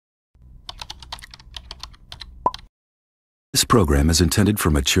This program is intended for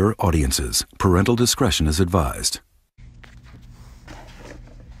mature audiences. Parental discretion is advised.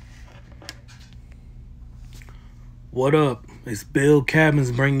 What up? It's Bill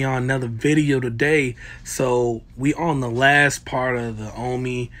Cabins bringing y'all another video today. So we on the last part of the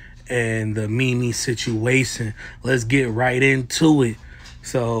Omi and the Mimi situation. Let's get right into it.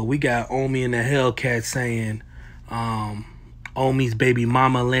 So we got Omi and the Hellcat saying Omi's baby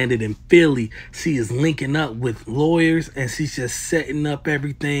mama landed in Philly. She is linking up with lawyers and she's just setting up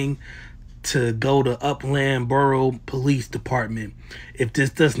everything to go to Upland Borough Police Department. If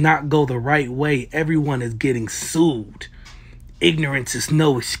this does not go the right way, everyone is getting sued. Ignorance is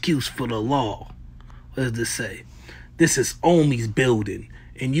no excuse for the law. What does this say? This is Omi's building,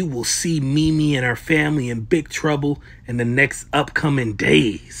 and you will see Mimi and her family in big trouble in the next upcoming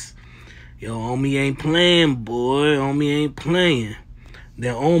days. Yo, Omi ain't playing, boy. Omi ain't playing.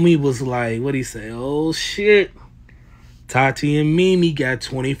 Then Omi was like, what'd he say? Oh, shit. Tati and Mimi got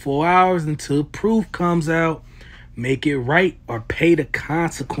 24 hours until proof comes out. Make it right or pay the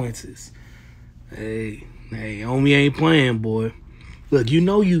consequences. Hey, Omi ain't playing, boy. Look, you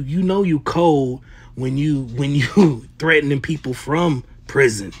know you cold when you threatening people from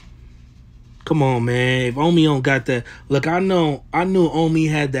prison. Come on, man. If Omi don't got that, look, I knew Omi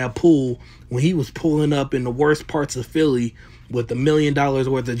had that pool when he was pulling up in the worst parts of Philly with $1 million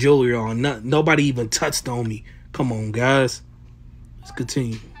worth of jewelry on. Nobody even touched Omi. Come on, guys. Let's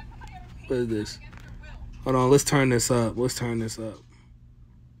continue. What is this? Hold on. Let's turn this up. Rape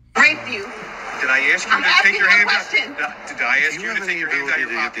you. Did I ask you to take your hand out? Did I ask you to take your hand out of your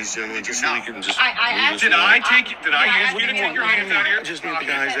pocket? These gentlemen just No. so we can just Did I ask you to take your hands out of your just need the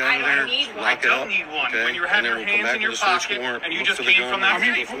guys out of there. I don't need one. When you have your hands in your pocket and you just came from that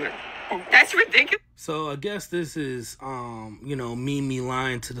meeting. That's ridiculous. So I guess this is, Mimi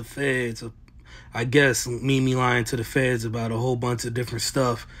lying to the feds. I guess Mimi lying to the feds about a whole bunch of different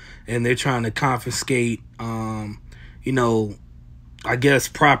stuff, and they're trying to confiscate, I guess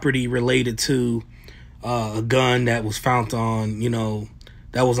property related to a gun that was found on,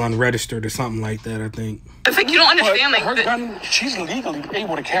 that was unregistered or something like that, I think. It's like you don't understand, like, her gun, she's legally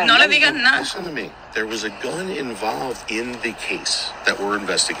able to carry. none of the gun, none. Listen to me. There was a gun involved in the case that we're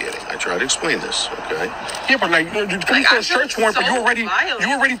investigating. I tried to explain this, okay? Yeah, but like, you come for a search warrant, but you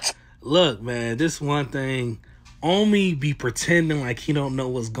already. Look, man, this one thing, Omi be pretending like he don't know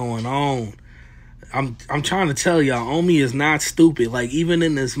what's going on. I'm trying to tell y'all, Omi is not stupid. Like, even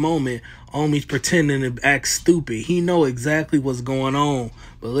in this moment, Omi's pretending to act stupid. He know exactly what's going on.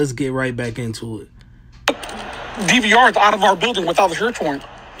 But let's get right back into it. DVR is out of our building without a search warrant.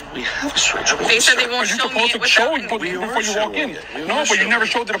 We have a search warrant. They said they sir. won't You're show me supposed it to show without. it before you walk in. No, but you never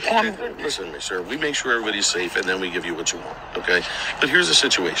showed it upon. Listen to me, sir. We make sure everybody's safe, and then we give you what you want, okay? But here's the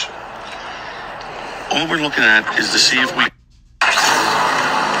situation. All we're looking at is to see if we...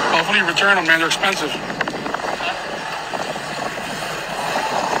 Hopefully you return them, man. They're expensive.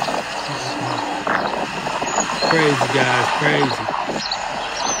 Crazy, guys, crazy.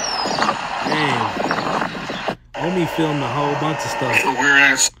 Damn. Omi filmed a whole bunch of stuff.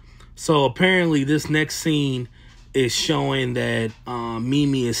 Whereas, So apparently this next scene is showing that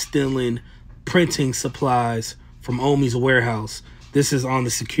Mimi is stealing printing supplies from Omi's warehouse. This is on the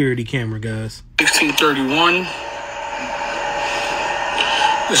security camera, guys. 1631.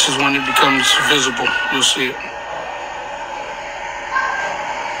 This is when it becomes visible. You'll see it.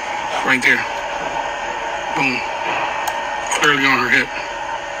 Right there. Boom. Clearly on her hip.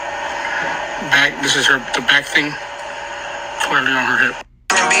 Back. This is the back thing. Clearly on her hip.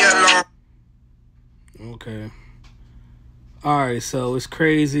 Okay. All right, so it's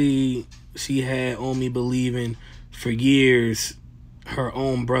crazy. She had Omi believing for years her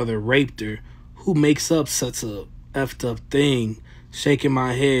own brother raped her. Who makes up such a effed up thing? Shaking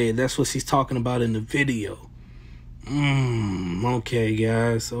my head. That's what she's talking about in the video. Okay,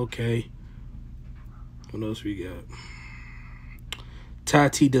 guys. Okay. What else we got?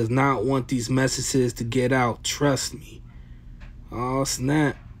 Tati does not want these messages to get out. Trust me. Oh,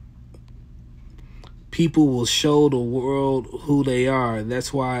 snap. People will show the world who they are.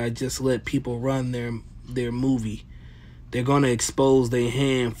 That's why I just let people run their movie. They're going to expose their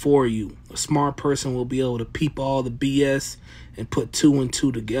hand for you. A smart person will be able to peep all the BS and put 2 and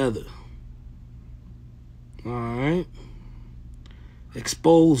 2 together. All right.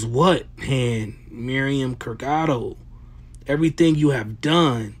 Expose what, hand? Miriam Kirgato. Everything you have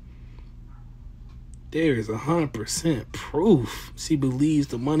done. There is 100% proof. She believes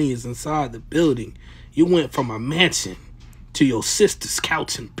the money is inside the building. You went from a mansion to your sister's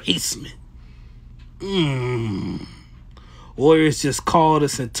couch and basement. Lawyers just called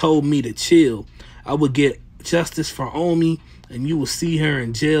us and told me to chill. I would get justice for Omi, and you will see her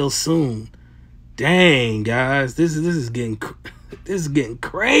in jail soon. Dang, guys, this is getting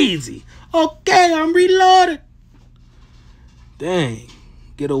crazy. Okay, I'm reloaded. Dang,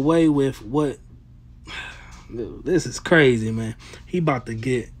 get away with what? This is crazy, man. He about to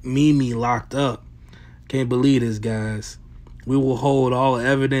get Mimi locked up. Can't believe this, guys. We will hold all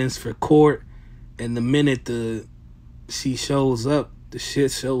evidence for court, and the minute she shows up, the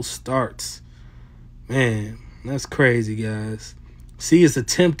shit show starts. Man, that's crazy, guys. C is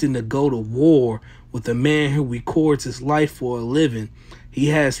attempting to go to war with a man who records his life for a living. He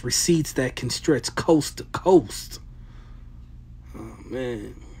has receipts that can stretch coast to coast. Oh,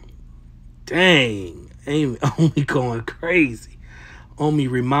 man. Dang. Omi going crazy. Omi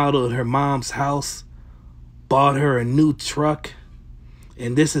remodeled her mom's house, bought her a new truck,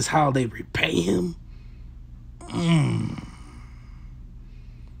 and this is how they repay him?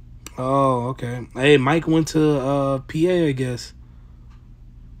 Oh, okay. Hey, Mike went to PA, I guess.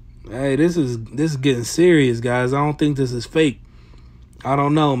 Hey, this is getting serious, guys. I don't think this is fake. I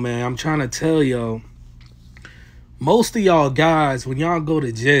don't know, man. I'm trying to tell y'all. Most of y'all guys, when y'all go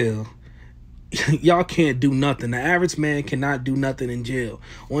to jail, y'all can't do nothing. The average man cannot do nothing in jail.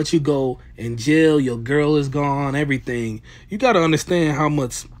 Once you go in jail, your girl is gone, everything. You got to understand how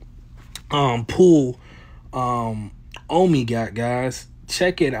much pull Omi got, guys.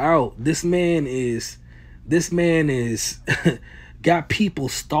 Check it out. This man is got people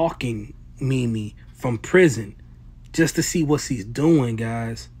stalking Mimi from prison just to see what she's doing,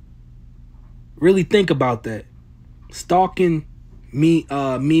 guys. Really think about that. Stalking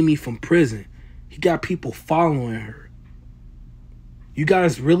Mimi from prison. He got people following her. You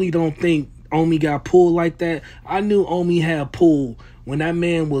guys really don't think Omi got pulled like that? I knew Omi had pulled when that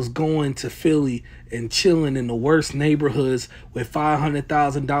man was going to Philly and chilling in the worst neighborhoods with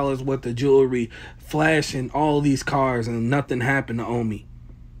 $500,000 worth of jewelry, flashing all these cars, and nothing happened to Omi.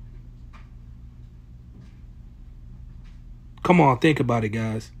 Come on, think about it,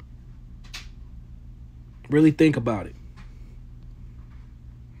 guys. Really think about it.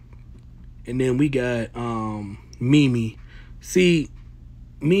 And then we got Mimi. See,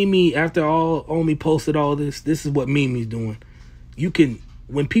 Mimi, after all Omi posted all this is what Mimi's doing. You can,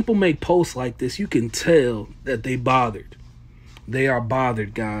 when people make posts like this, you can tell that they bothered. They are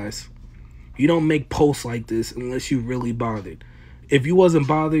bothered, guys. You don't make posts like this unless you really bothered. If you wasn't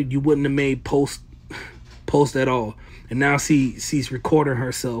bothered, you wouldn't have made post at all. And now she's recording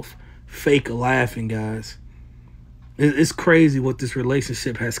herself fake laughing, guys. It's crazy what this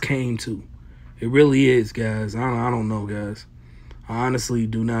relationship has came to. It really is, guys. I don't know, guys. I honestly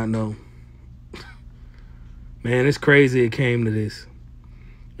do not know. Man, it's crazy it came to this.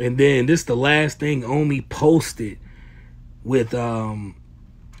 And then this the last thing Omi posted with, I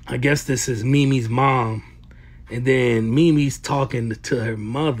guess this is Mimi's mom. And then Mimi's talking to her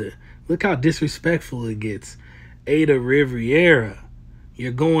mother. Look how disrespectful it gets. Ada Riviera,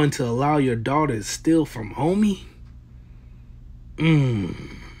 you're going to allow your daughter to steal from Omi?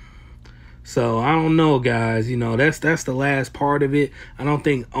 So I don't know, guys. You know, that's the last part of it. I don't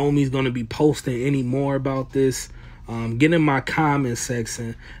think Omi's going to be posting any more about this. Get in my comment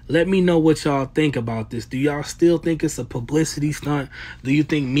section. Let me know what y'all think about this. Do y'all still think it's a publicity stunt? Do you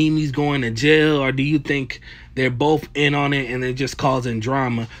think Mimi's going to jail? Or do you think they're both in on it and they're just causing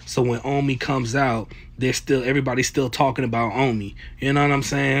drama? So when Omi comes out, everybody's still talking about Omi. You know what I'm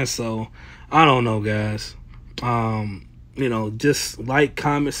saying? So I don't know, guys. You know, just like,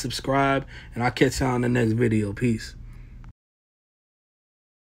 comment, subscribe, and I'll catch y'all in the next video. Peace.